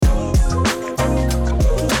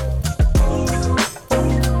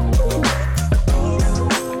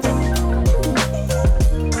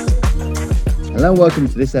and welcome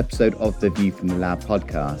to this episode of the View from the Lab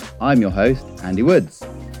podcast. I'm your host, Andy Woods.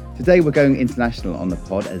 Today we're going international on the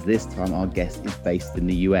pod, as this time our guest is based in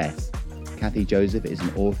the US. Kathy Joseph is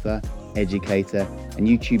an author, educator, and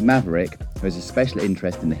YouTube maverick who has a special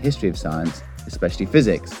interest in the history of science, especially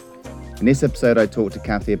physics. In this episode, I talked to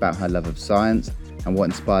Kathy about her love of science and what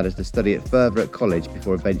inspired her to study it further at college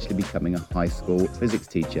before eventually becoming a high school physics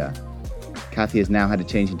teacher. Kathy has now had a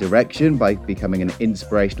change in direction by becoming an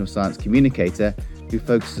inspirational science communicator who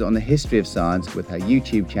focuses on the history of science with her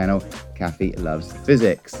YouTube channel, Kathy Loves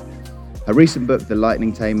Physics. Her recent book, The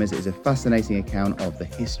Lightning Tamers, is a fascinating account of the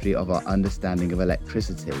history of our understanding of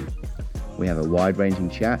electricity. We have a wide-ranging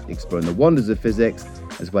chat exploring the wonders of physics,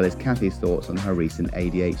 as well as Kathy's thoughts on her recent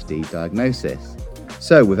ADHD diagnosis.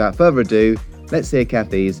 So, without further ado, let's hear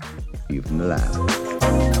Kathy's View from the Lab.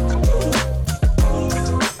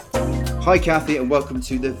 Hi, Kathy, and welcome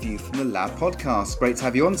to the View from the Lab podcast. Great to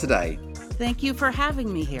have you on today. Thank you for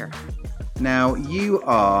having me here. Now,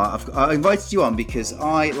 I invited you on because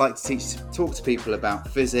I like to talk to people about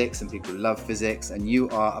physics and people who love physics, and you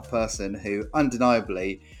are a person who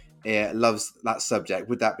undeniably loves that subject.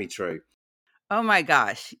 Would that be true? Oh my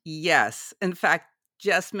gosh, yes. In fact,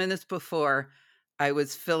 just minutes before, I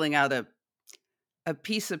was filling out a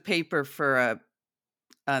piece of paper for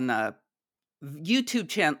a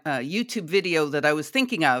YouTube video that I was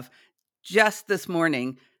thinking of just this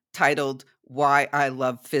morning, titled "Why I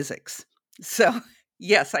Love Physics." So,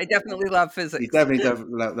 yes, I definitely love physics. You definitely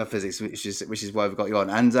love physics, which is why we've got you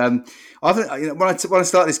on. And I think when I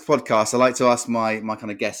start this podcast, I like to ask my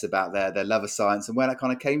kind of guests about their love of science and where that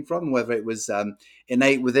kind of came from, whether it was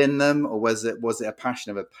innate within them, or was it a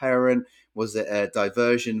passion of a parent, was it a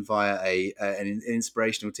diversion via an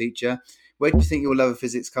inspirational teacher? Where do you think your love of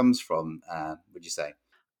physics comes from? Would you say?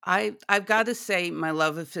 I've got to say my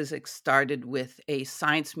love of physics started with a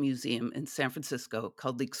science museum in San Francisco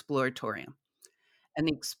called the Exploratorium. And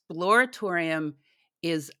the Exploratorium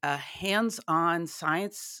is a hands-on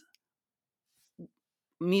science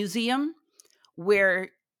museum where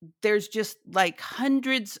there's just like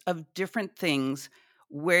hundreds of different things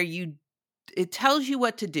where it tells you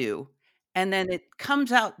what to do, and then it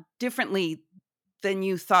comes out differently than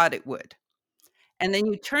you thought it would. And then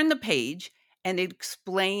you turn the page and it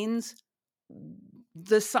explains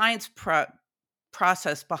the science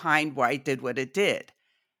process behind why it did what it did.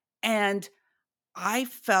 And I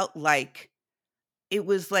felt like it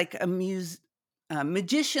was like a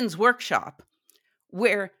magician's workshop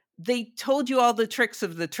where they told you all the tricks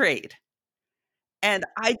of the trade. And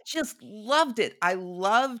I just loved it. I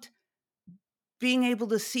loved being able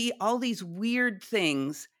to see all these weird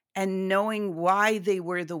things and knowing why they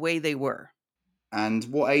were the way they were. And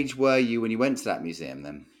what age were you when you went to that museum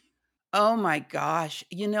then? Oh my gosh.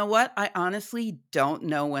 You know what? I honestly don't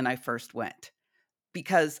know when I first went,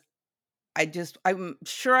 because I'm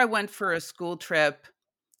sure I went for a school trip,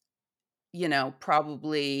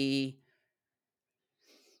 probably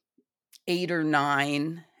 8 or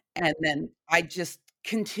 9, and then I just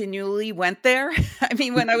continually went there. I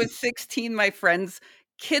mean, when I was 16, my friends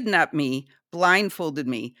kidnapped me, blindfolded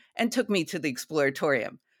me, and took me to the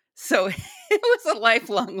Exploratorium. So it was a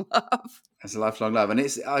lifelong love. It's a lifelong love. And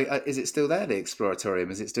is it still there, the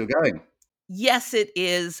Exploratorium? Is it still going? Yes, it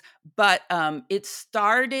is, but it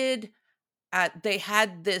started they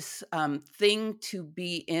had this thing to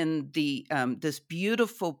be in the this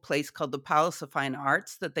beautiful place called the Palace of Fine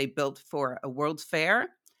Arts that they built for a World's Fair,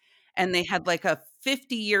 and they had like a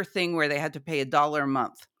 50-year thing where they had to pay $1 a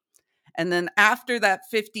month, and then after that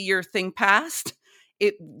 50-year thing passed,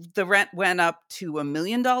 the rent went up to $1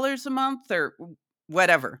 million a month or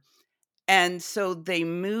whatever, and so they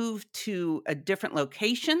moved to a different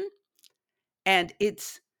location, and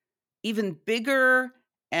it's even bigger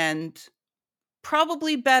and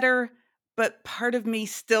probably better, but part of me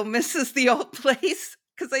still misses the old place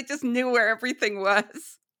because I just knew where everything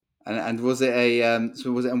was. And was it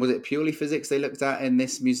was it purely physics they looked at in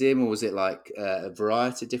this museum, or was it like a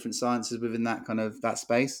variety of different sciences within that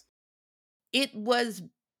space? It was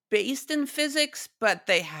based in physics, but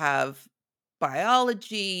they have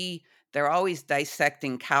biology. They're always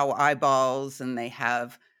dissecting cow eyeballs, and they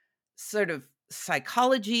have sort of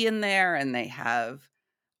psychology in there, and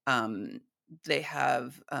um, they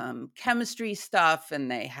have chemistry stuff,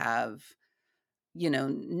 and they have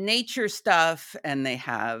nature stuff, and they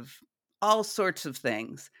have all sorts of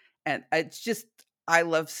things. And I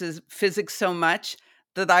love physics so much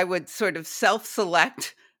that I would sort of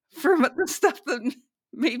self-select for the stuff that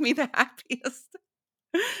made me the happiest.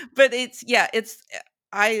 But it's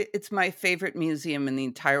my favorite museum in the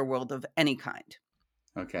entire world of any kind.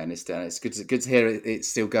 Okay, and it's good to hear it's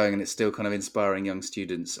still going and it's still kind of inspiring young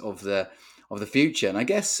students of the future. And I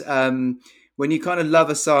guess when you kind of love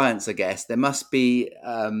a science, I guess there must be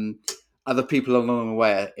other people along the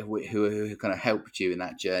way who kind of helped you in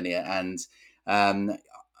that journey. And um,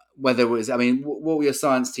 whether it was, I mean, what were your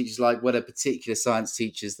science teachers like? Were there particular science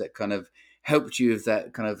teachers that kind of helped you with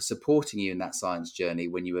that, kind of supporting you in that science journey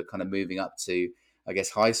when you were kind of moving up to, I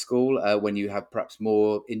guess, high school, when you have perhaps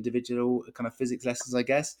more individual kind of physics lessons, I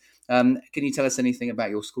guess? Can you tell us anything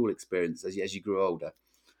about your school experience as you grew older?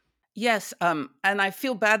 Yes, and I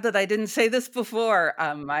feel bad that I didn't say this before.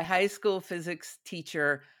 My high school physics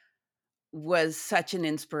teacher was such an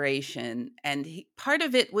inspiration, and part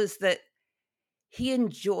of it was that he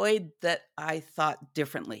enjoyed that I thought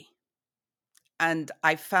differently. And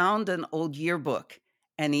I found an old yearbook,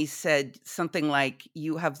 and he said something like,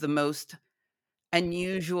 "You have the most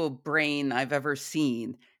unusual brain I've ever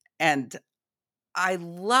seen." And I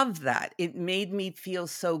love that. It made me feel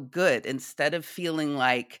so good instead of feeling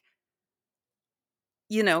like,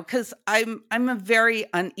 because I'm a very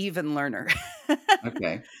uneven learner.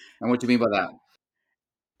 Okay. And what do you mean by that?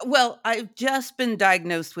 Well, I've just been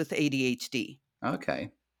diagnosed with ADHD,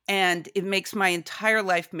 Okay. and it makes my entire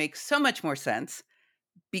life make so much more sense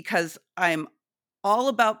because I'm all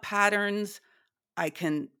about patterns. I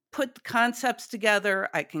can put concepts together,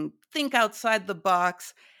 I can think outside the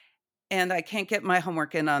box, and I can't get my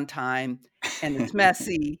homework in on time, and it's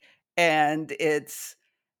messy, and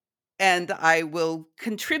I will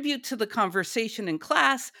contribute to the conversation in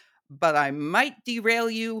class, but I might derail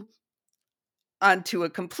you onto a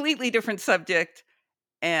completely different subject,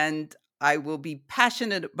 and I will be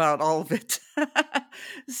passionate about all of it.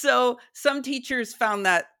 So, some teachers found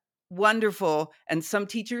that wonderful, and some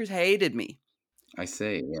teachers hated me. I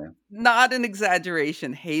see. Yeah. Not an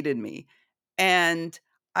exaggeration, hated me. And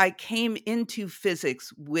I came into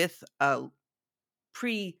physics with a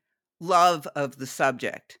pre-love of the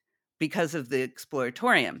subject because of the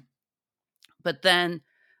exploratorium. But then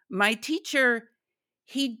my teacher,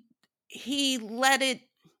 he he let it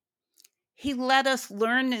he let us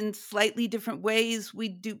learn in slightly different ways.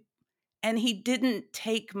 And he didn't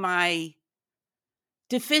take my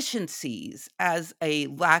deficiencies as a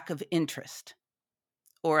lack of interest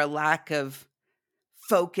or a lack of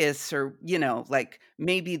focus, or like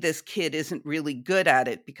maybe this kid isn't really good at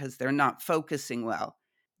it because they're not focusing well.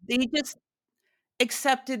 They just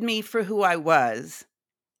accepted me for who I was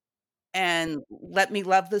and let me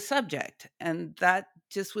love the subject, and that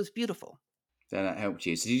just was beautiful. Then that helped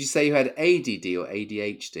you. So did you say you had ADD or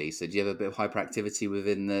ADHD? So do you have a bit of hyperactivity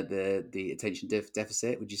within the attention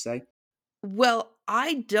deficit, would you say? Well,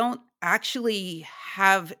 I don't actually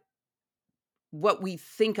have what we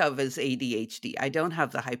think of as ADHD. I don't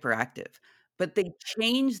have the hyperactive, but they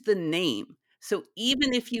changed the name. So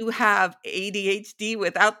even if you have ADHD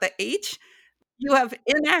without the H, you have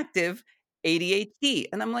inactive ADHD.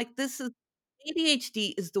 And I'm like, this is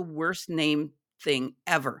ADHD is the worst name thing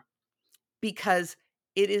ever, because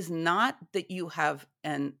it is not that you have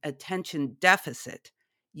an attention deficit.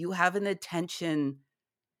 You have an attention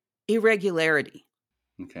irregularity.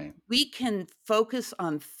 Okay. We can focus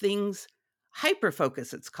on things, hyper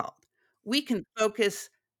focus, it's called. We can focus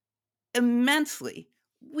immensely.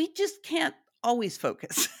 We just can't always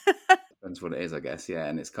focus. Depends what it is, I guess. Yeah,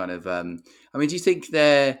 and it's kind of. I mean, do you think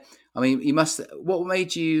there? I mean, you must. What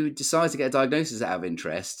made you decide to get a diagnosis out of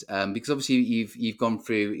interest? Because obviously you've gone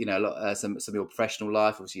through, a lot, some of your professional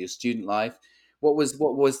life, obviously your student life. What was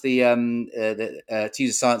the to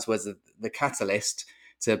use a science words, the catalyst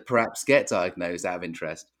to perhaps get diagnosed out of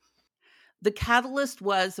interest? The catalyst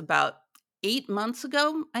was about 8 months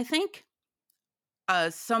ago, I think.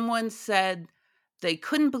 Someone said they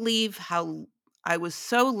couldn't believe how I was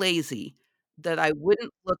so lazy that I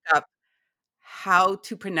wouldn't look up how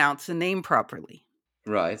to pronounce a name properly.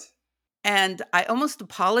 Right. And I almost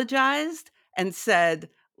apologized and said,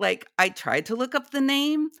 like, I tried to look up the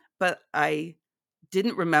name, but I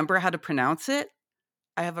didn't remember how to pronounce it.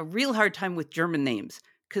 I have a real hard time with German names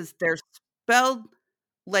because spelled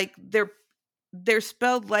like they're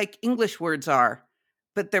spelled like English words are,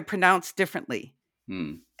 but they're pronounced differently.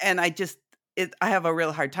 Hmm. And I have a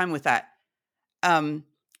real hard time with that. Um,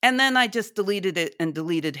 and then I just deleted it and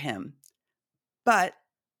deleted him. But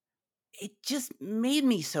it just made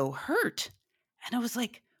me so hurt. And I was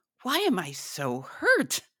like, why am I so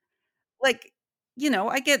hurt? Like,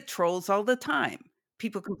 I get trolls all the time.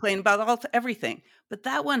 People complain about everything, but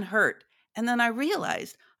that one hurt. And then I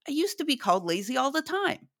realized I used to be called lazy all the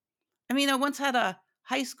time. I mean, I once had a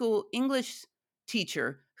high school English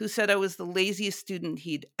teacher who said I was the laziest student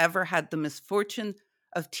he'd ever had the misfortune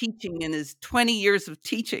of teaching in his 20 years of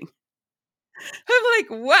teaching. I'm like,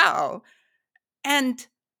 "Wow." And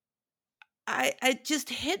it just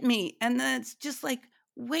hit me, and then it's just like,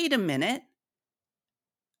 "Wait a minute,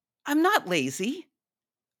 I'm not lazy.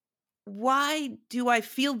 Why do I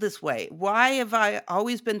feel this way? Why have I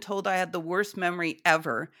always been told I had the worst memory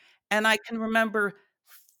ever, and I can remember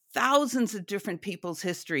thousands of different people's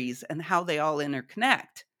histories and how they all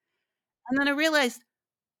interconnect?" And then I realized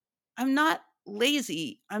I'm not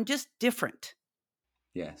lazy, I'm just different.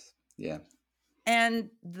 Yes. Yeah. And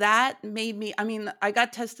that made me, I mean, I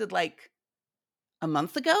got tested like a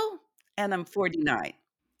month ago, and I'm 49.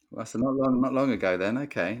 Well, that's not long ago then.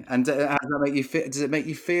 Okay. And how does that make you feel? Does it make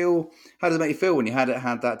you feel? How does it make you feel when you had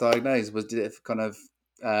that diagnosis? Did it kind of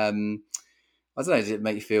um, I don't know. Did it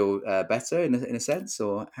make you feel better in a sense,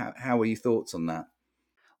 or how were your thoughts on that?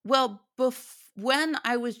 Well, when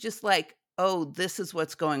I was just like, "Oh, this is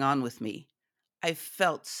what's going on with me," I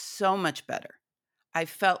felt so much better. I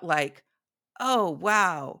felt like, "Oh,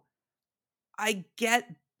 wow, I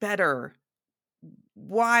get better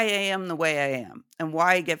why I am the way I am, and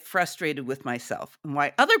why I get frustrated with myself, and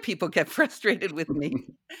why other people get frustrated with me,"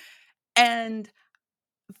 and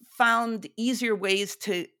found easier ways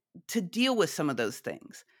to deal with some of those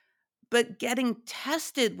things. But getting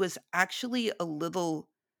tested was actually a little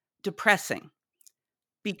depressing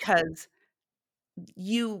because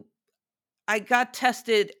you I got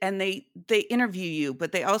tested, and they interview you,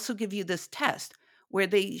 but they also give you this test where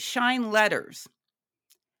they shine letters,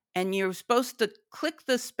 and you're supposed to click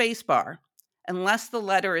the space bar unless the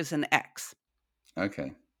letter is an X.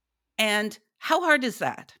 Okay. And how hard is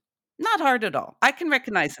that? Not hard at all. I can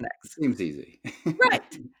recognize an X. Seems easy.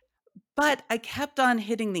 Right. But I kept on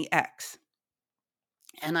hitting the X,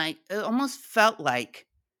 and it almost felt like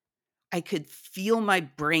I could feel my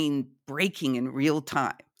brain breaking in real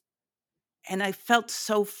time. And I felt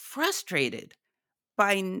so frustrated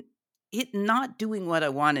by it not doing what I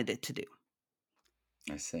wanted it to do.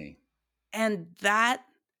 I see. And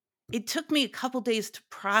it took me a couple days to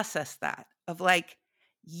process that of like,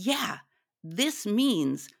 yeah, this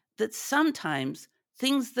means that sometimes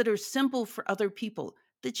things that are simple for other people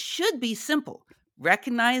that should be simple,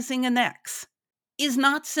 recognizing an X, is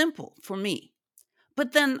not simple for me.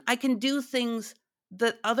 But then I can do things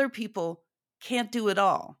that other people can't do at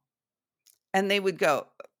all. And they would go,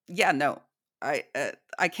 "Yeah, no, I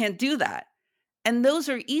can't do that." And those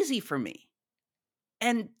are easy for me.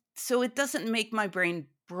 And so it doesn't make my brain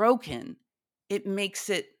broken. It makes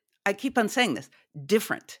it, I keep on saying this,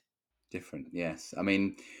 different. Different, yes. I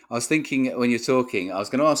mean, I was thinking when you're talking, I was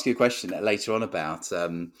going to ask you a question later on about,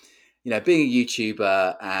 being a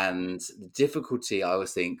YouTuber and the difficulty I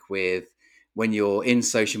always think with when you're in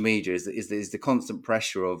social media is the constant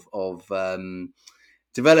pressure of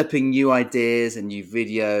developing new ideas and new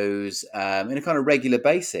videos in a kind of regular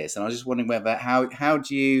basis. And I was just wondering whether how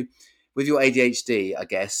do you, with your ADHD, I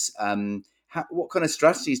guess, what kind of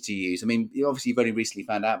strategies do you use? I mean, obviously you've only recently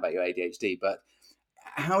found out about your ADHD, but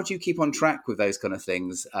how do you keep on track with those kind of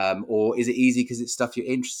things, or is it easy because it's stuff you're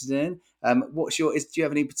interested in? Do you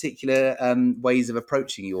have any particular ways of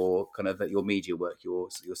approaching your kind of your media work, your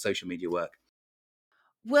social media work?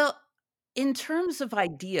 Well, in terms of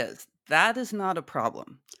ideas, that is not a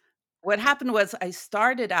problem. What happened was I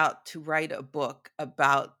started out to write a book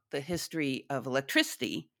about the history of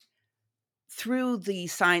electricity through the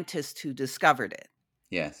scientists who discovered it.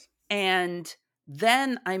 Yes. And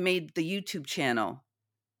then I made the YouTube channel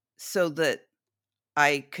so that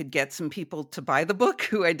I could get some people to buy the book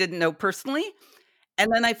who I didn't know personally.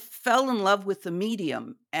 And then I fell in love with the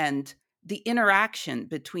medium and the interaction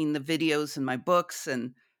between the videos and my books,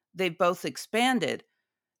 and they both expanded.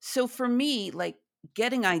 So for me, like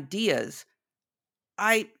getting ideas,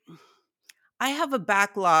 I I have a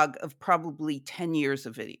backlog of probably 10 years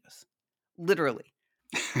of videos, literally.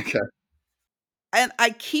 Okay. And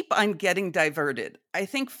I keep on getting diverted. I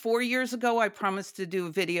think 4 years ago, I promised to do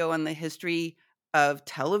a video on the history of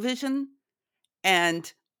television,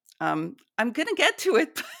 and, I'm gonna get to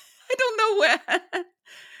it, but I don't know when.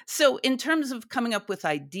 So, in terms of coming up with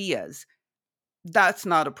ideas, that's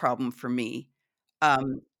not a problem for me.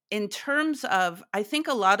 In terms of I think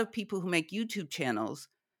a lot of people who make YouTube channels,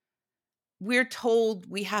 we're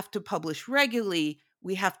told we have to publish regularly,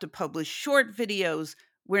 we have to publish short videos,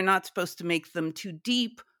 we're not supposed to make them too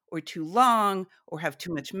deep or too long or have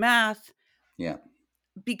too much math Yeah.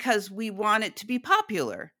 because we want it to be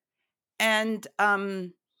popular. And,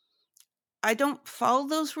 I don't follow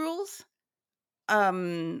those rules.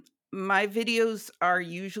 Um, my videos are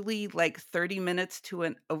usually like 30 minutes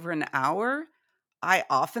to over an hour. I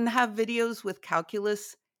often have videos with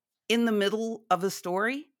calculus in the middle of a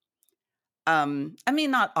story. I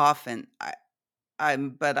mean, not often.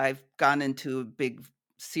 But I've gone into a big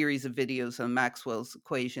series of videos on Maxwell's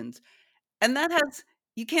equations, and that has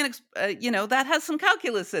you can't, that has some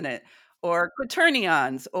calculus in it, or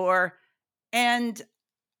quaternions, or and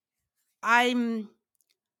I'm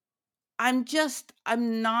I'm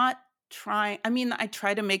not trying. I mean, I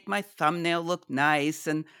try to make my thumbnail look nice,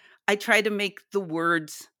 and I try to make the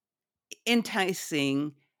words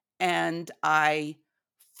enticing, and I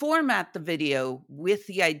format the video with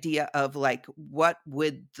the idea of, like, what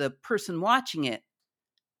would the person watching it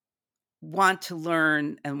want to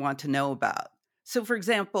learn and want to know about. So, for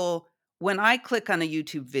example, when I click on a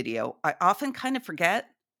YouTube video, I often kind of forget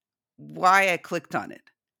why I clicked on it.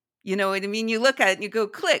 You know what I mean? You look at it and you go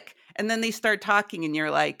click, and then they start talking, and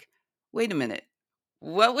you're like, wait a minute,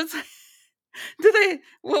 what was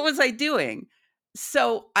what was I doing?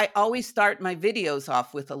 So I always start my videos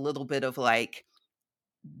off with a little bit of, like,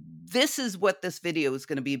 this is what this video is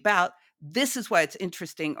going to be about. This is why it's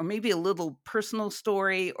interesting, or maybe a little personal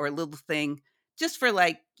story or a little thing, just for,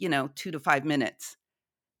 like, 2 to 5 minutes,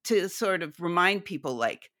 to sort of remind people,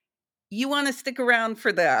 like, you want to stick around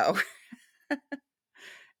for the hour,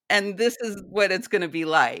 and this is what it's going to be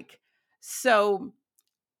like. So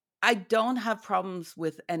I don't have problems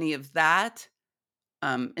with any of that,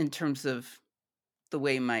 in terms of the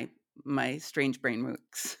way my strange brain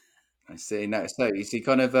works. I see. No, so you see,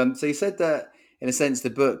 kind of. So you said that, in a sense, the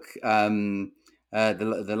book,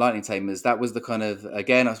 the Lightning Tamers, that was the kind of,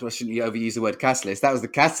 again, I shouldn't overuse the word catalyst. That was the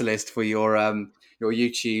catalyst for your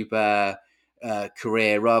YouTube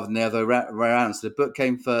career, rather than the other way around. So the book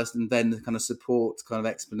came first, and then the kind of support, kind of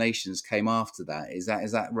explanations came after that. Is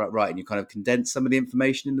that right? And you kind of condensed some of the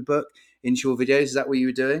information in the book into your videos. Is that what you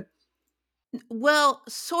were doing? Well,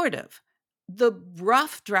 sort of. The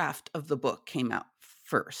rough draft of the book came out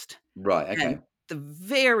first, Right. and Okay. the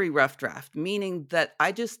very rough draft, meaning that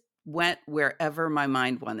I just went wherever my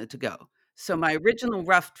mind wanted to go. So my original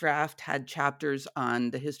rough draft had chapters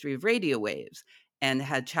on the history of radio waves, and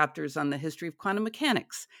had chapters on the history of quantum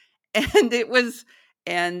mechanics. And it was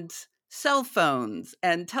and cell phones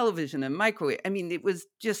and television and microwave. I mean, it was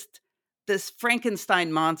just this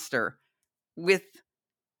Frankenstein monster with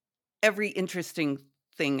every interesting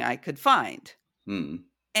thing I could find. Hmm.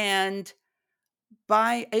 And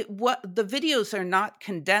by it, what the videos are not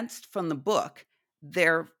condensed from the book.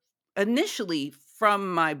 They're initially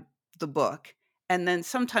from the book, and then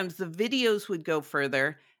sometimes the videos would go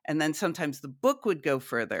further, and then sometimes the book would go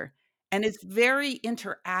further, and it's very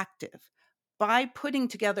interactive. By putting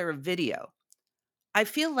together a video, I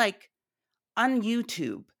feel like on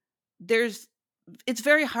YouTube, there's it's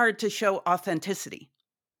very hard to show authenticity,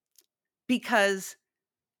 because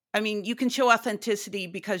I mean, you can show authenticity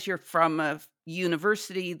because you're from a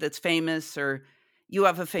university that's famous, or you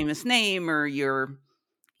have a famous name, or you're,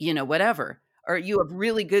 whatever, or you have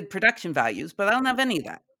really good production values, but I don't have any of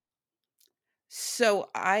that. So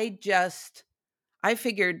I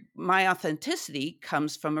figured my authenticity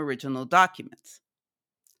comes from original documents.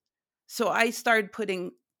 So I started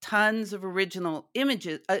putting tons of original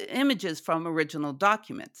images from original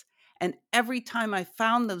documents. And every time I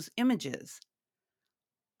found those images,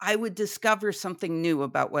 I would discover something new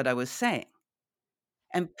about what I was saying.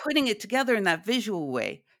 And putting it together in that visual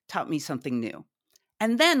way taught me something new.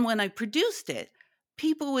 And then when I produced it,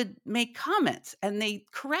 people would make comments, and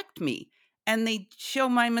they'd correct me, and they'd show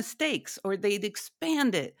my mistakes, or they'd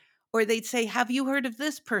expand it, or they'd say, have you heard of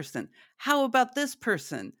this person? How about this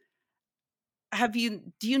person? Do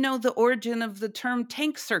you know the origin of the term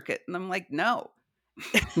tank circuit? And I'm like, no.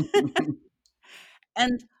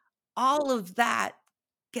 And all of that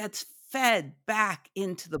gets fed back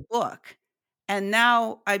into the book. And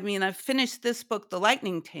now, I mean, I've finished this book, The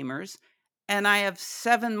Lightning Tamers, and I have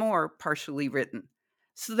 7 more partially written.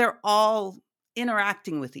 So they're all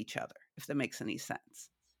interacting with each other, if that makes any sense.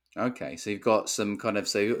 Okay, so you've got some kind of,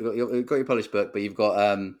 so you've got your published book, but you've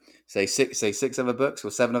got say six other books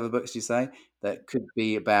or 7 other books, you say, that could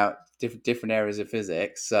be about different areas of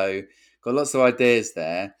physics. So got lots of ideas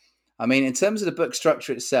there. I mean, in terms of the book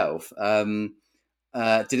structure itself,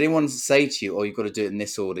 did anyone say to you, "Oh, you've got to do it in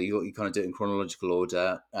this order"? You kind of do it in chronological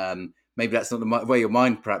order. Maybe that's not the way your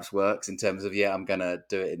mind perhaps works in terms of, yeah, I'm going to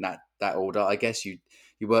do it in that order. I guess you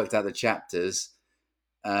worked out the chapters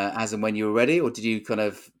as and when you were ready, or did you kind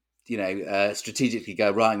of strategically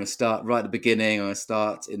go, right, I'm going to start right at the beginning, I'm going to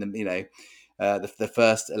start in the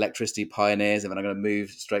first electricity pioneers, and then I'm going to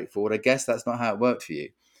move straight forward? I guess that's not how it worked for you.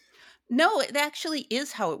 No, it actually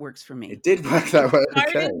is how it works for me. It did work It that way. Okay.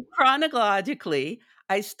 started chronologically.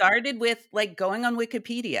 I started with, like, going on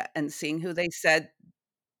Wikipedia and seeing who they said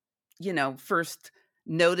first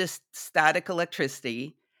noticed static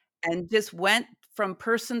electricity and just went from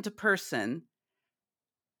person to person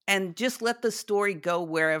and just let the story go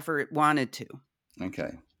wherever it wanted to.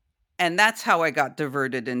 Okay. And that's how I got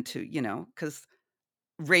diverted into, because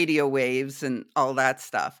radio waves and all that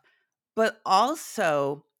stuff. But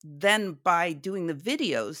also, then by doing the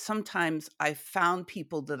videos, sometimes I found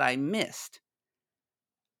people that I missed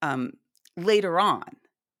um, later on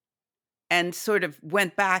and sort of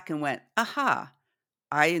went back and went, aha,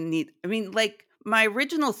 I mean, like my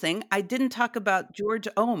original thing, I didn't talk about George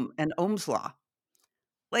Ohm and Ohm's law.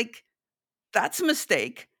 Like, that's a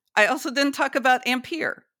mistake. I also didn't talk about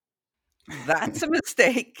Ampere. That's a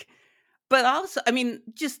mistake. But also, I mean,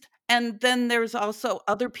 just and then there's also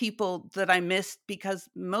other people that I missed because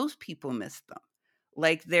most people missed them.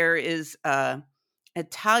 Like there is a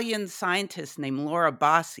Italian scientist named Laura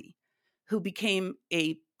Bassi who became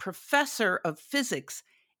a professor of physics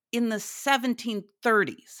in the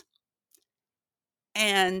 1730s,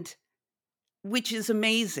 and which is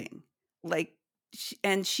amazing. Like,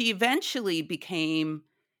 and she eventually became,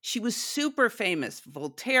 she was super famous.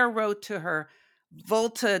 Voltaire wrote to her,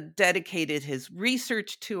 Volta dedicated his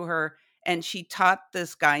research to her, and she taught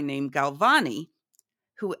this guy named Galvani,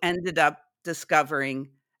 who ended up discovering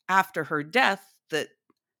after her death that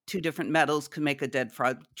two different metals could make a dead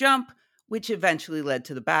frog jump, which eventually led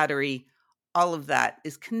to the battery. All of that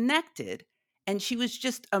is connected. And she was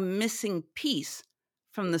just a missing piece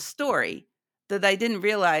from the story that I didn't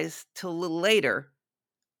realize till a little later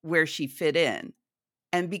where she fit in.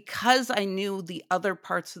 And because I knew the other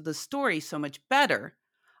parts of the story so much better,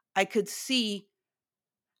 I could see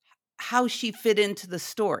how she fit into the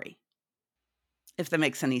story, if that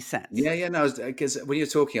makes any sense. Yeah, yeah, no, because when you were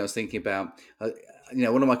talking, I was thinking about,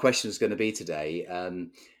 one of my questions was going to be today.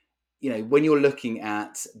 When you're looking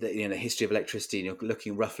at the history of electricity, and you're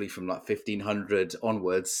looking roughly from like 1500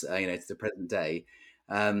 onwards, to the present day,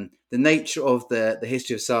 the nature of the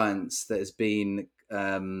history of science that has been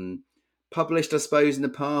published, I suppose, in the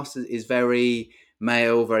past is very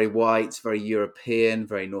male, very white, very European,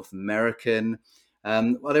 very North American.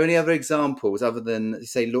 Are there any other examples other than,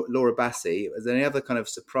 say, Laura Bassi? Is there any other kind of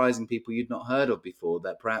surprising people you'd not heard of before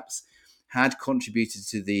that perhaps had contributed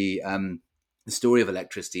to the story of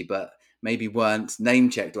electricity, but maybe weren't name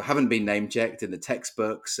checked or haven't been name checked in the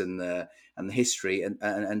textbooks and the history and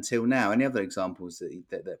until now? Any other examples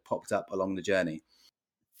that popped up along the journey?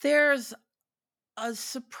 There's a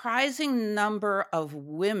surprising number of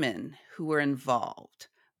women who were involved,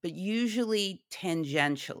 but usually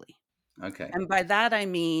tangentially. Okay. And by that, I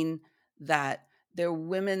mean that there were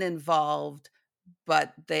women involved,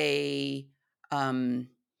 but um,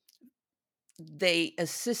 they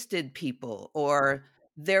assisted people, or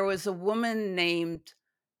there was a woman named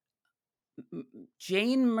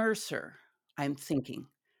Jane Mercer, I'm thinking.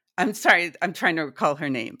 I'm sorry, I'm trying to recall her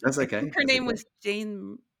name. That's I okay. think her That's name okay. was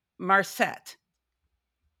Jane Marcette.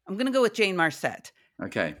 I'm gonna go with Jane Marcette.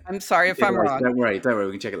 Okay. I'm sorry if Check it I'm later. wrong. Don't worry. Don't worry.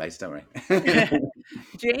 We can check it later. Don't worry.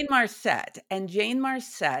 Jane Marcette. And Jane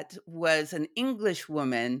Marcette was an English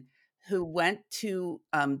woman who went to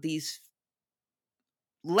these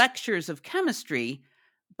lectures of chemistry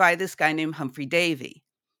by this guy named Humphrey Davy.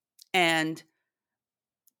 And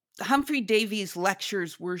Humphrey Davy's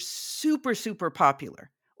lectures were super, super popular.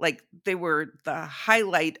 Like they were the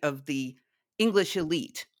highlight of the English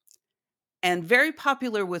elite and very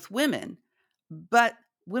popular with women, but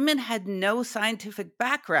women had no scientific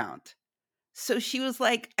background. So she was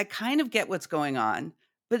like, I kind of get what's going on,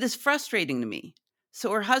 but it's frustrating to me.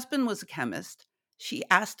 So her husband was a chemist. She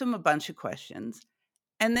asked him a bunch of questions.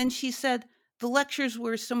 And then she said the lectures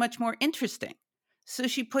were so much more interesting. So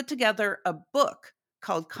she put together a book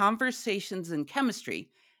called Conversations in Chemistry,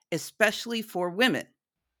 especially for women,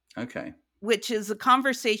 Okay. which is a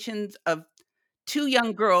conversation of two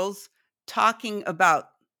young girls talking about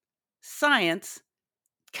science,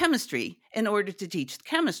 chemistry, in order to teach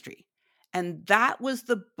chemistry. And that was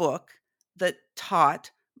the book that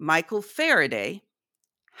taught Michael Faraday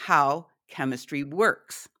how chemistry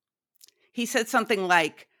works. He said something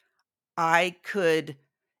like, I could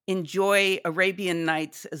enjoy Arabian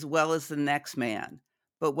Nights as well as the next man.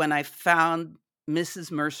 But when I found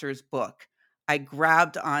Mrs. Mercer's book, I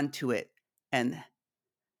grabbed onto it and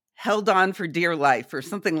held on for dear life or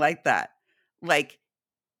something like that. Like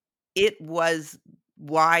it was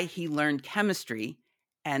why he learned chemistry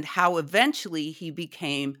and how eventually he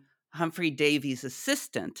became Humphrey Davy's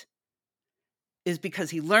assistant is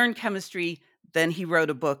because he learned chemistry. Then he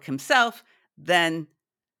wrote a book himself. Then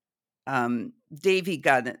Davy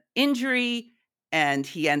got an injury and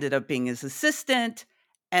he ended up being his assistant.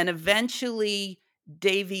 And eventually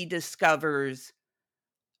Davy discovers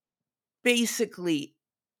basically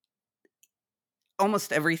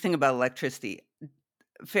almost everything about electricity.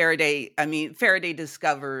 Faraday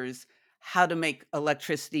discovers how to make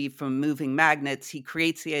electricity from moving magnets. He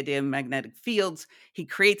creates the idea of magnetic fields. He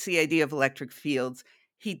creates the idea of electric fields.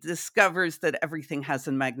 He discovers that everything has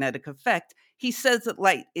a magnetic effect. He says that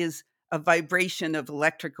light is a vibration of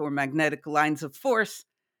electric or magnetic lines of force.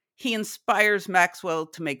 He inspires Maxwell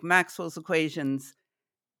to make Maxwell's equations,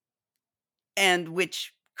 and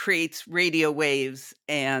which creates radio waves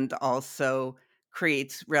and also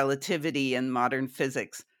creates relativity and modern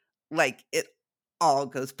physics. Like, it all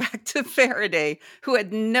goes back to Faraday, who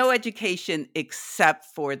had no education except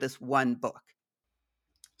for this one book.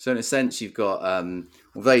 So in a sense, you've got,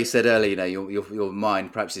 although you said earlier, your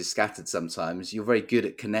mind perhaps is scattered sometimes. You're very good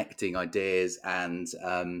at connecting ideas and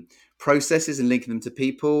processes and linking them to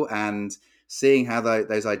people and seeing how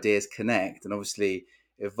those ideas connect and obviously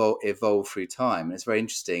evolve through time. And it's very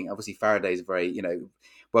interesting. Obviously, Faraday is very,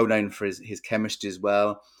 well known for his chemistry as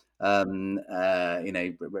well. Lots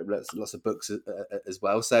of books as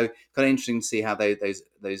well. So kind of interesting to see how those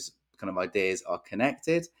kind of ideas are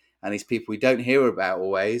connected. And these people we don't hear about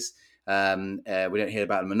always, we don't hear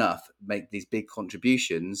about them enough, make these big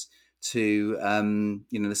contributions to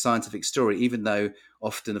the scientific story, even though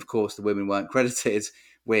often, of course, the women weren't credited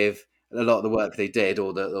with a lot of the work they did,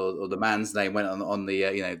 or the man's name went on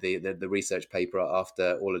the research paper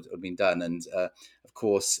after all had been done. And of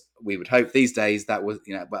course, we would hope these days that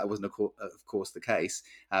wasn't of course the case.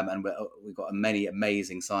 And we've got many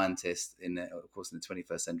amazing scientists of course in the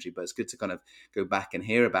 21st century. But it's good to kind of go back and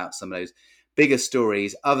hear about some of those bigger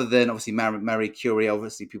stories, other than obviously Marie Curie.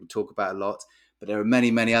 Obviously, people talk about a lot, but there are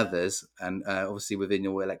many others, and obviously within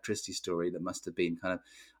your electricity story that must have been kind of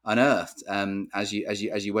unearthed as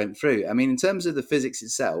you went through. I mean, in terms of the physics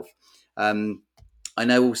itself, I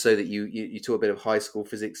know also that you taught a bit of high school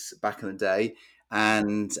physics back in the day,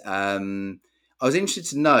 and I was interested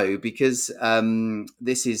to know because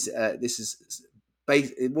this did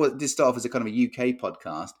start off as a kind of a UK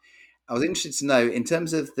podcast. I was interested to know, in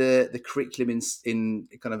terms of the curriculum in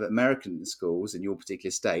kind of American schools in your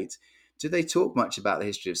particular state, do they talk much about the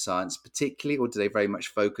history of science particularly, or do they very much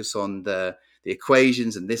focus on the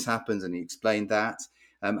equations and this happens and you explained that?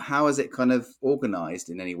 How is it kind of organized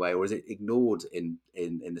in any way, or is it ignored in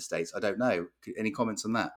the States? I don't know. Any comments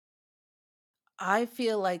on that? I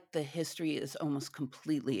feel like the history is almost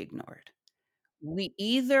completely ignored. We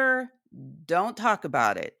either don't talk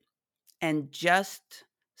about it and just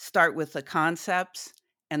start with the concepts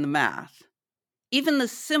and the math, even the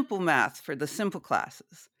simple math for the simple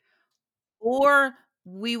classes, or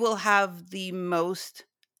we will have the most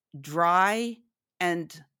dry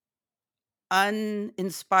and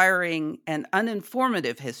uninspiring and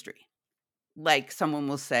uninformative history. Like, someone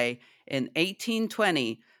will say, in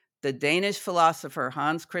 1820, the Danish philosopher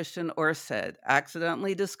Hans Christian Ørsted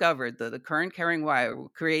accidentally discovered that a current carrying wire will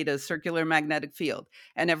create a circular magnetic field.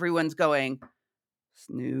 And everyone's going,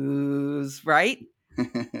 snooze, right?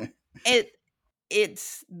 It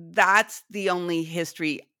That's the only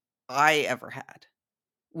history I ever had,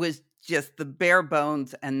 was just the bare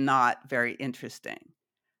bones and not very interesting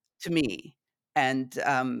to me. And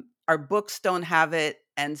our books don't have it,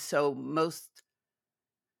 and so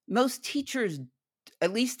most teachers,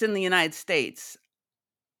 at least in the United States,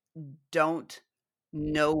 don't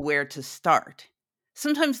know where to start.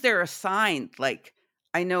 Sometimes they're assigned, like,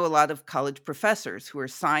 I know a lot of college professors who are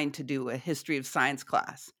assigned to do a history of science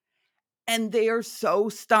class, and they are so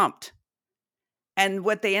stumped. And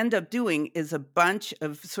what they end up doing is a bunch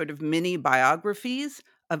of sort of mini biographies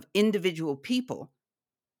of individual people,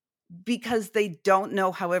 because they don't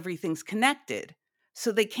know how everything's connected.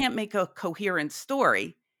 So they can't make a coherent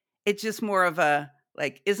story. It's just more of a,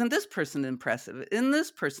 like, isn't this person impressive? Isn't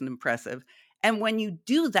this person impressive? And when you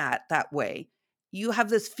do that way, you have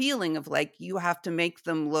this feeling of like you have to make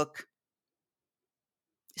them look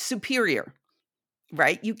superior,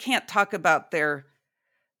 right? You can't talk about their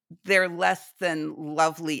less than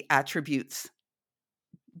lovely attributes,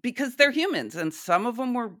 because they're humans, and some of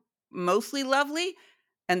them were mostly lovely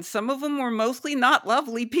and some of them were mostly not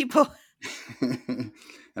lovely people. And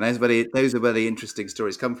those are where the interesting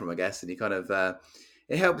stories come from, I guess. And you kind of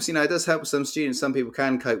it helps, it does help some students. Some people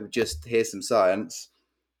can cope with just here's some science,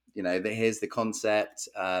 here's the concept.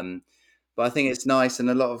 But I think it's nice, and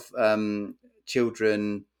a lot of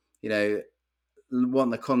children,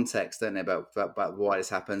 want the context, don't they, about why this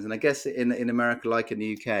happens. And I guess in America, like in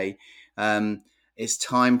the UK, it's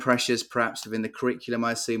time pressures perhaps within the curriculum,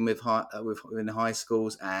 I assume, within the high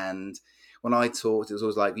schools, and when I taught, it was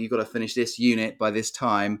always like, you've got to finish this unit by this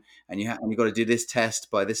time, and you've got to do this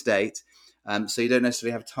test by this date. So you don't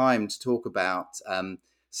necessarily have time to talk about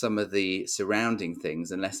some of the surrounding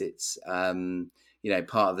things unless it's part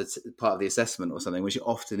of the assessment or something, which it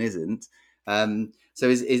often isn't. So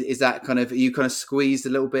is that kind of, are you kind of squeezed a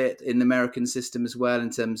little bit in the American system as well in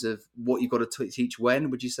terms of what you've got to teach when,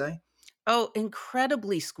 would you say? Oh,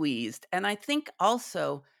 incredibly squeezed. And I think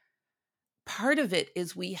also part of it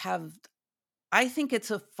is I think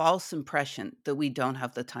it's a false impression that we don't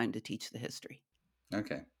have the time to teach the history.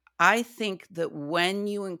 Okay. I think that when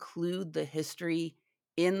you include the history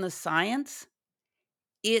in the science,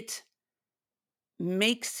 it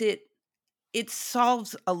makes it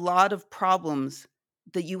solves a lot of problems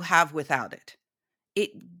that you have without it.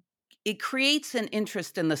 It it creates an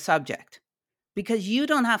interest in the subject because you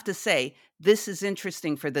don't have to say this is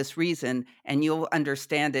interesting for this reason and you'll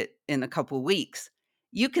understand it in a couple weeks.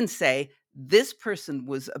 You can say this person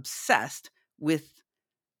was obsessed with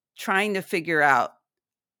trying to figure out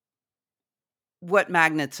what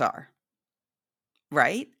magnets are,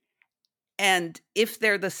 right? And if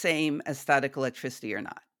they're the same as static electricity or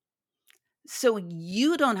not. So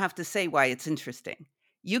you don't have to say why it's interesting.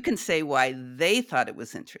 You can say why they thought it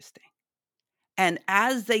was interesting. And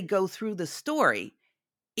as they go through the story,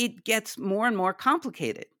 it gets more and more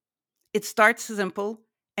complicated. It starts simple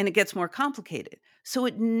and it gets more complicated. So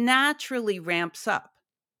it naturally ramps up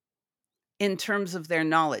in terms of their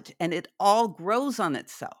knowledge and it all grows on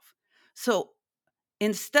itself. So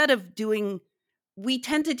instead of we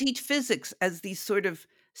tend to teach physics as these sort of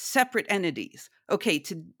separate entities. Okay,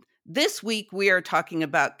 this week we are talking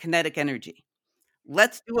about kinetic energy.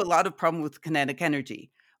 Let's do a lot of problem with kinetic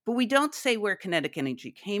energy, but we don't say where kinetic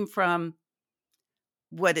energy came from,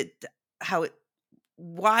 what it, how it,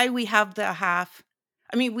 why we have the half.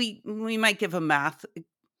 I mean, we might give a math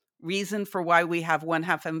reason for why we have 1/2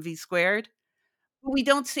 mv squared, but we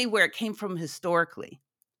don't say where it came from historically.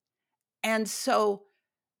 And so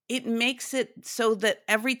it makes it so that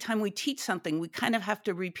every time we teach something, we kind of have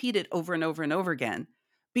to repeat it over and over and over again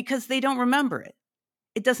because they don't remember it.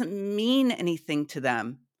 It doesn't mean anything to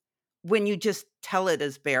them when you just tell it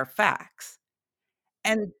as bare facts.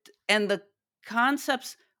 And the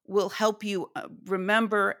concepts will help you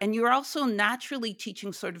remember, and you're also naturally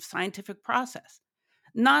teaching sort of scientific process,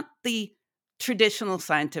 not the traditional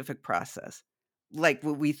scientific process like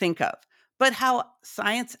what we think of, but how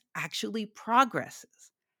science actually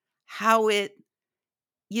progresses, how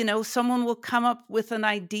someone will come up with an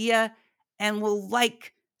idea and will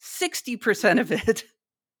like 60% of it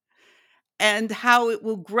and how it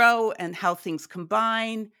will grow and how things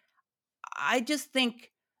combine. I just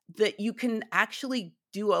think that you can actually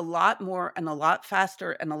do a lot more and a lot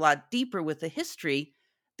faster and a lot deeper with the history.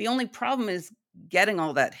 The only problem is getting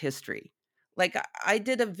all that history. Like I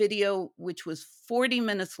did a video which was 40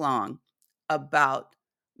 minutes long about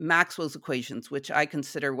Maxwell's equations, which I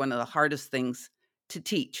consider one of the hardest things to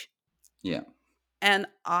teach. Yeah. And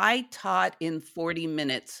I taught in 40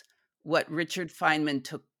 minutes what Richard Feynman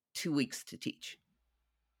took 2 weeks to teach.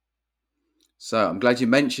 So I'm glad you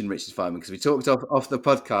mentioned Richard Feynman because we talked off the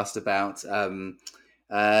podcast about,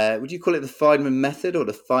 would you call it the Feynman method or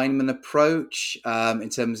the Feynman approach in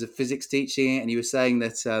terms of physics teaching? And you were saying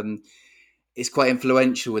that it's quite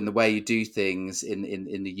influential in the way you do things in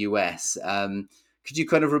the US. Could you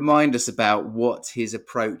kind of remind us about what his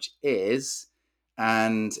approach is?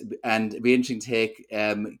 And it'd be interesting to hear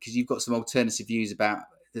because you've got some alternative views about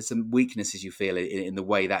there's some weaknesses you feel in the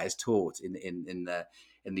way that is taught in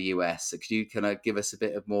the US. So could you kind of give us a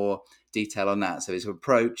bit of more detail on that? So his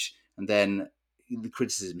approach and then the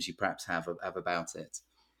criticisms you perhaps have about it.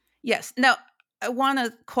 Yes. Now, I want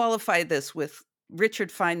to qualify this with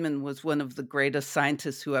Richard Feynman was one of the greatest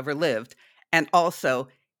scientists who ever lived. And also,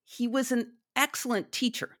 he was an excellent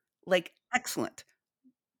teacher, like excellent.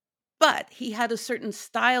 But he had a certain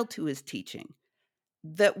style to his teaching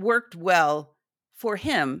that worked well for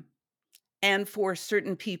him and for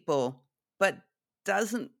certain people, but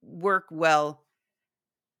doesn't work well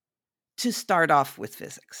to start off with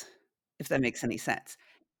physics, if that makes any sense.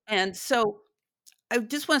 And so I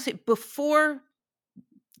just want to say before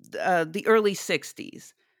the early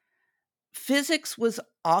 60s, physics was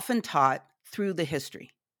often taught through the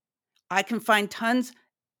history. I can find tons.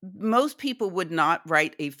 Most people would not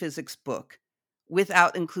write a physics book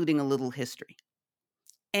without including a little history.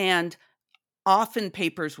 And often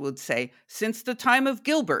papers would say, since the time of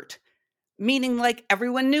Gilbert, meaning like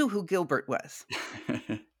everyone knew who Gilbert was.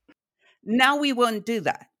 Now we won't do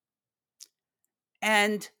that.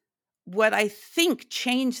 And what I think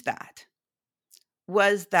changed that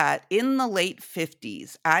was that in the late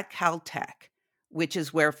 50s at Caltech, which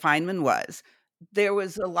is where Feynman was, there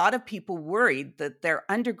was a lot of people worried that their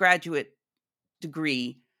undergraduate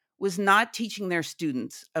degree was not teaching their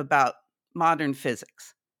students about modern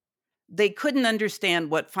physics. They couldn't understand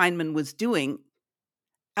what Feynman was doing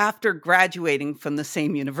after graduating from the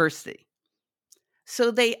same university.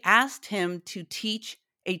 So they asked him to teach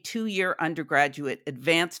a 2-year undergraduate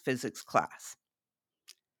advanced physics class.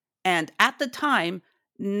 And at the time,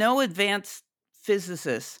 no advanced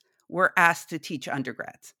physicists were asked to teach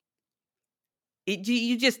undergrads.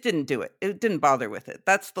 You just didn't do it. It didn't bother with it.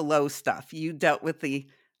 That's the low stuff. You dealt with the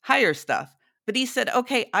higher stuff. But he said,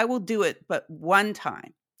 okay, I will do it, but one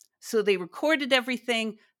time. So they recorded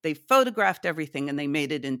everything, they photographed everything, and they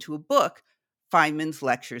made it into a book, Feynman's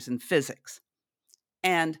Lectures in Physics.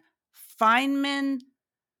 And Feynman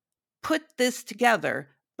put this together,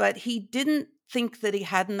 but he didn't think that he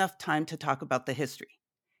had enough time to talk about the history.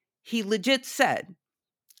 He legit said,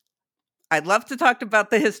 I'd love to talk about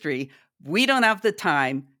the history. We don't have the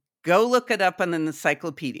time. Go look it up on an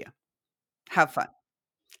encyclopedia. Have fun.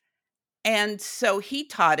 And so he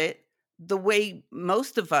taught it the way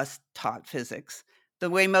most of us taught physics, the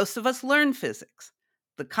way most of us learn physics,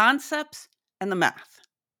 the concepts and the math.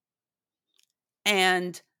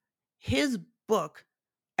 And his book,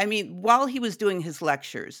 I mean, while he was doing his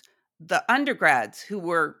lectures, the undergrads who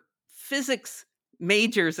were physics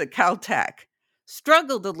majors at Caltech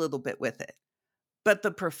struggled a little bit with it. But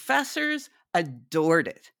the professors adored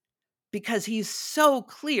it because he's so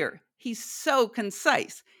clear. He's so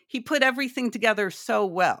concise. He put everything together so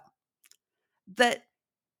well that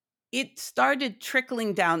it started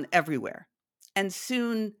trickling down everywhere. And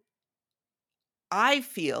soon I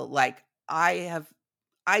feel like I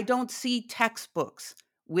don't see textbooks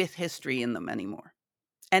with history in them anymore,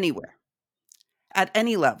 anywhere, at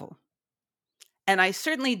any level. And I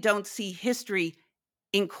certainly don't see history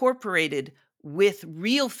incorporated with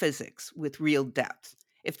real physics, with real depth.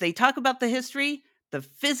 If they talk about the history, the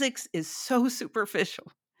physics is so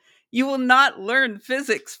superficial. You will not learn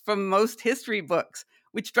physics from most history books,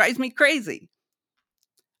 which drives me crazy.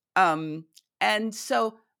 And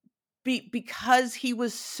so because he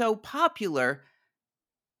was so popular,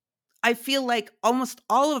 I feel like almost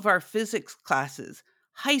all of our physics classes,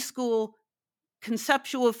 high school,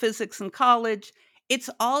 conceptual physics in college, it's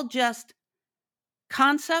all just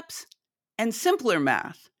concepts and simpler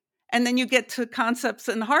math. And then you get to concepts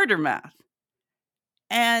and harder math.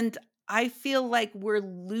 And I feel like we're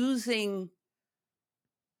losing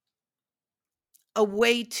a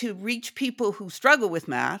way to reach people who struggle with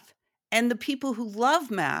math, and the people who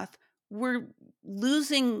love math, we're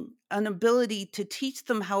losing an ability to teach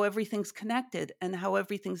them how everything's connected and how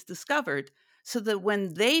everything's discovered, so that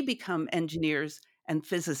when they become engineers and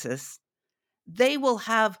physicists, they will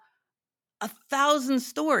have 1,000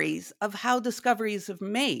 stories of how discoveries have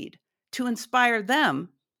made to inspire them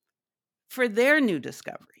for their new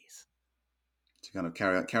discoveries. To kind of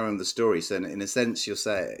carry on the story. So in a sense, you'll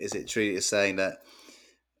say, is it true you're saying that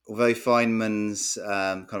although Feynman's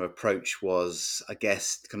kind of approach was, I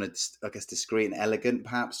guess, discreet and elegant,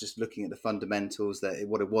 perhaps just looking at the fundamentals, that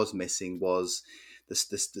what it was missing was the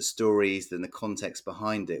stories and the context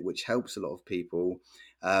behind it, which helps a lot of people,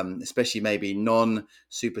 especially maybe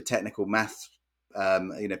non-super technical math,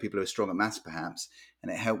 people who are strong at maths perhaps,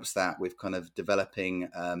 and it helps that with kind of developing,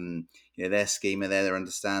 their schema, their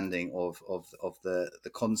understanding of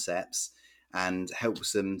the concepts, and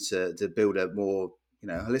helps them to build a more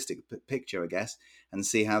holistic picture, I guess, and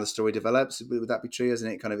see how the story develops. Would that be true? Isn't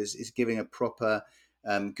it kind of is giving a proper,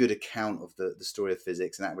 good account of the story of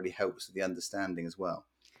physics, and that really helps with the understanding as well.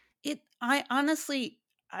 I honestly,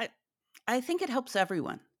 I think it helps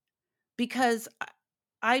everyone, because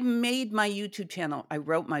I made my YouTube channel, I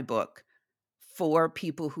wrote my book for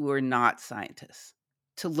people who are not scientists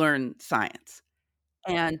to learn science.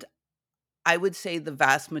 And I would say the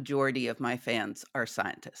vast majority of my fans are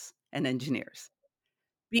scientists and engineers,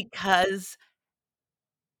 because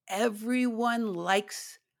everyone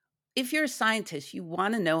likes, if you're a scientist, you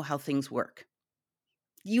want to know how things work.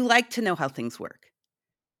 You like to know how things work.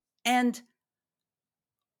 And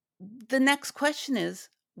the next question is,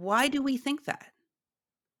 why do we think that?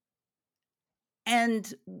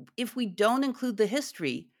 And if we don't include the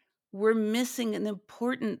history, we're missing an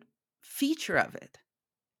important feature of it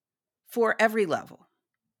for every level,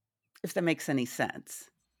 if that makes any sense.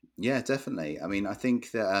 Yeah, definitely. I mean, I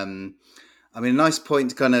think that, a nice point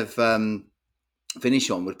to kind of finish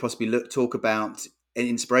on would possibly talk about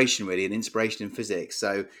inspiration, really, and inspiration in physics.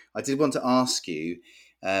 So I did want to ask you,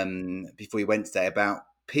 before we went today, about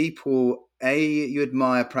people you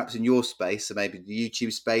admire perhaps in your space, so maybe the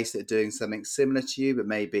YouTube space that are doing something similar to you, but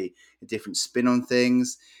maybe a different spin on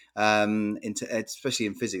things, especially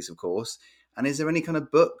in physics, of course. And is there any kind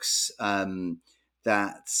of books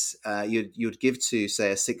that you'd give to,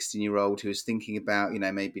 say, a 16-year-old who is thinking about,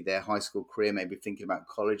 maybe their high school career, maybe thinking about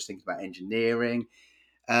college, thinking about engineering?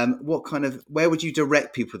 Where would you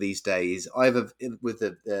direct people these days, either with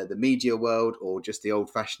the media world or just the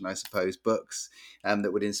old-fashioned, I suppose, books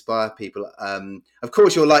that would inspire people? Of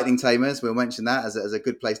course, your lightning tamers, we'll mention that as a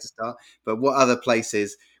good place to start. But what other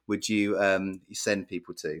places would you send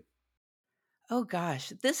people to? Oh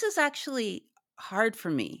gosh, this is actually hard for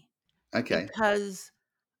me Okay, because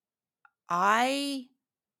I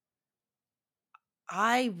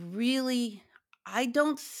I really I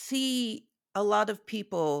don't see a lot of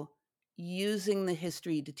people using the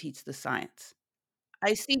history to teach the science.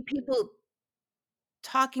 I see people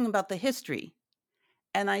talking about the history,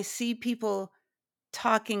 and I see people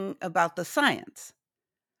talking about the science,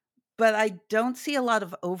 but I don't see a lot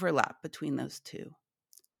of overlap between those two.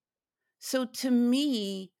 So to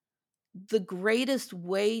me, the greatest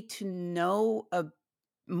way to know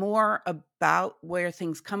more about where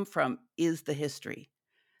things come from is the history.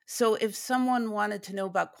 So if someone wanted to know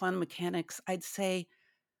about quantum mechanics, I'd say,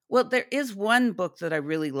 well, there is one book that I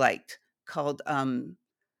really liked called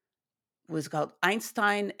was called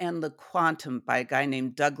Einstein and the Quantum by a guy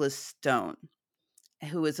named Douglas Stone,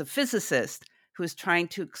 who is a physicist who is trying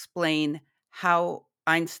to explain how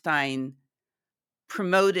Einstein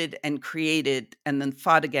promoted and created and then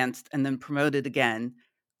fought against and then promoted again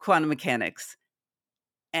quantum mechanics.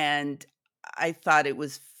 And I thought it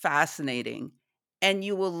was fascinating. And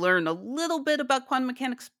you will learn a little bit about quantum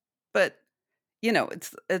mechanics, but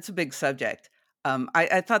it's a big subject.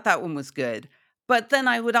 I thought that one was good. But then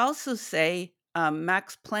I would also say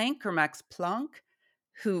Max Planck,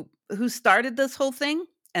 who started this whole thing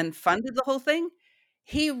and funded the whole thing.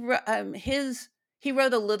 He wrote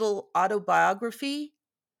a little autobiography,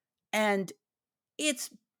 and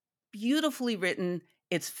it's beautifully written.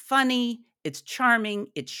 It's funny. It's charming.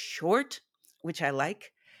 It's short, which I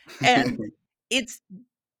like, and it's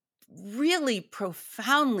really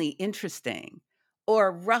profoundly interesting.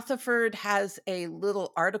 Or Rutherford has a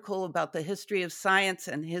little article about the history of science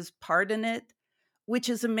and his part in it, which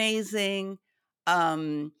is amazing.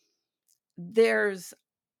 Um, there's,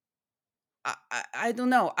 I don't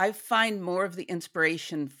know, I find more of the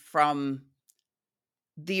inspiration from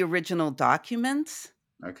the original documents.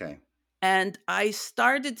 okay, And I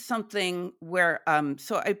started something where,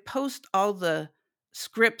 so I post all the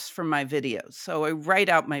scripts for my videos. So I write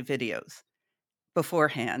out my videos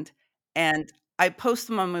beforehand, and I post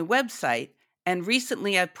them on my website. And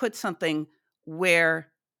recently I put something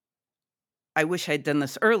where I wish I'd done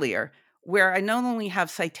this earlier, where I not only have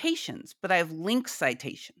citations, but I have link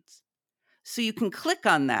citations. So you can click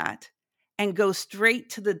on that and go straight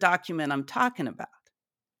to the document I'm talking about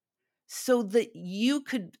so that you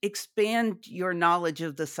could expand your knowledge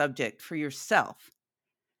of the subject for yourself.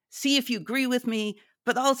 See if you agree with me,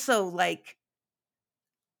 but also like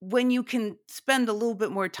when you can spend a little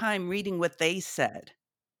bit more time reading what they said,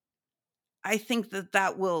 I think that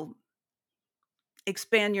that will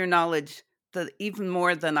expand your knowledge even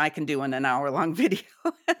more than I can do in an hour-long video.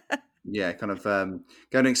 yeah, kind of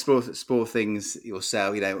going to explore things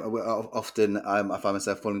yourself. Often I find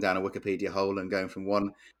myself falling down a Wikipedia hole and going from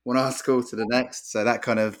one article to the next. So that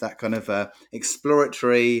kind of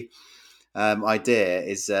exploratory idea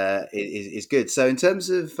is good. So in terms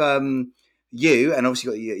of you, and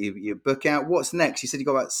obviously you got your book out. What's next? You said you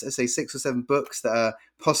got about, say, 6 or 7 books that are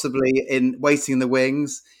possibly in waiting in the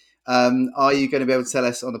wings. Are you going to be able to tell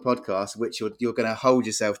us on the podcast which you're going to hold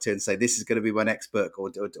yourself to and say this is going to be my next book,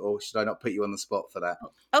 or should I not put you on the spot for that?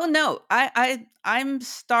 Oh no, I'm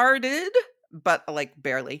started, but like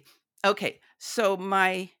barely. Okay, so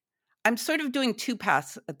I'm sort of doing 2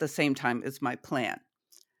 paths at the same time is my plan.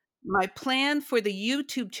 My plan for the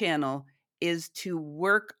YouTube channel is to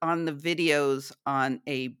work on the videos on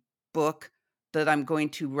a book that I'm going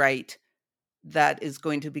to write that is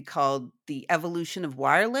going to be called The Evolution of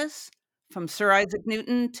Wireless from Sir Isaac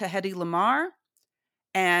Newton to Hedy Lamarr.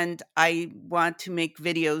 And I want to make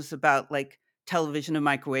videos about like television and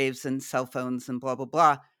microwaves and cell phones and blah,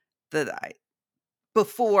 blah, blah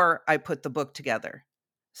before I put the book together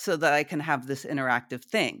so that I can have this interactive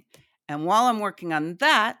thing. And while I'm working on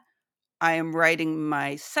that, I am writing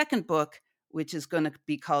my second book, which is going to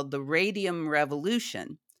be called The Radium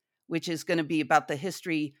Revolution, which is going to be about the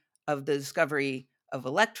history of the discovery of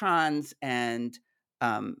electrons and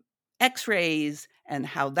um, X rays and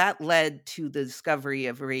how that led to the discovery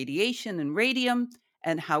of radiation and radium.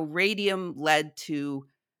 and how radium led to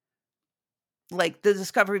like the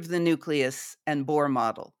discovery of the nucleus and Bohr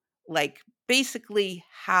model. Like basically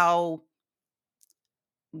how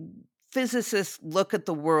physicists look at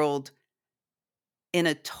the world in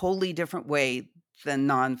a totally different way than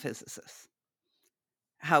non-physicists.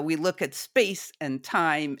 How we look at space and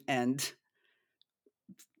time and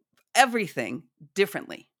everything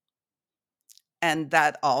differently. And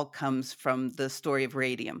that all comes from the story of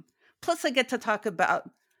radium. Plus, I get to talk about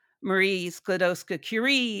Marie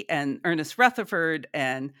Sklodowska-Curie and Ernest Rutherford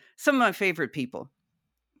and some of my favorite people.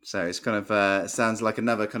 So it's kind of sounds like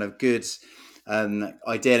another kind of good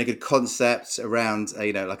idea and a good concept around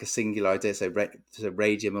like a singular idea. So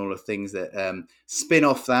radium and all the things that spin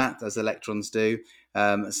off that as electrons do.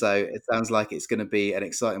 So it sounds like it's going to be an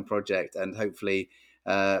exciting project, and hopefully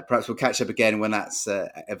perhaps we'll catch up again when that's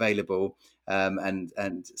available.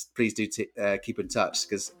 And please do keep in touch,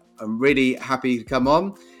 because I'm really happy to come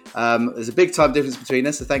on. There's a big time difference between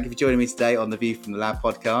us, so thank you for joining me today on the View from the Lab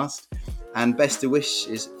podcast. And best of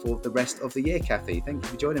wishes for the rest of the year, Kathy. Thank you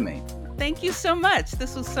for joining me. Thank you so much.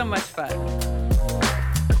 This was so much fun.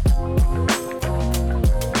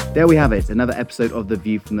 There we have it, another episode of The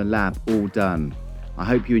View from the Lab, all done. I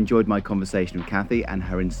hope you enjoyed my conversation with Kathy and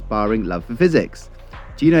her inspiring love for physics.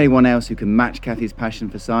 Do you know anyone else who can match Kathy's passion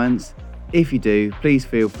for science? If you do, please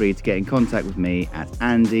feel free to get in contact with me at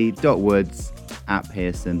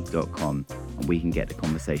andy.woods@pearson.com and we can get the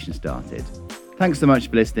conversation started. Thanks so much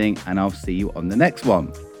for listening, and I'll see you on the next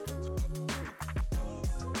one.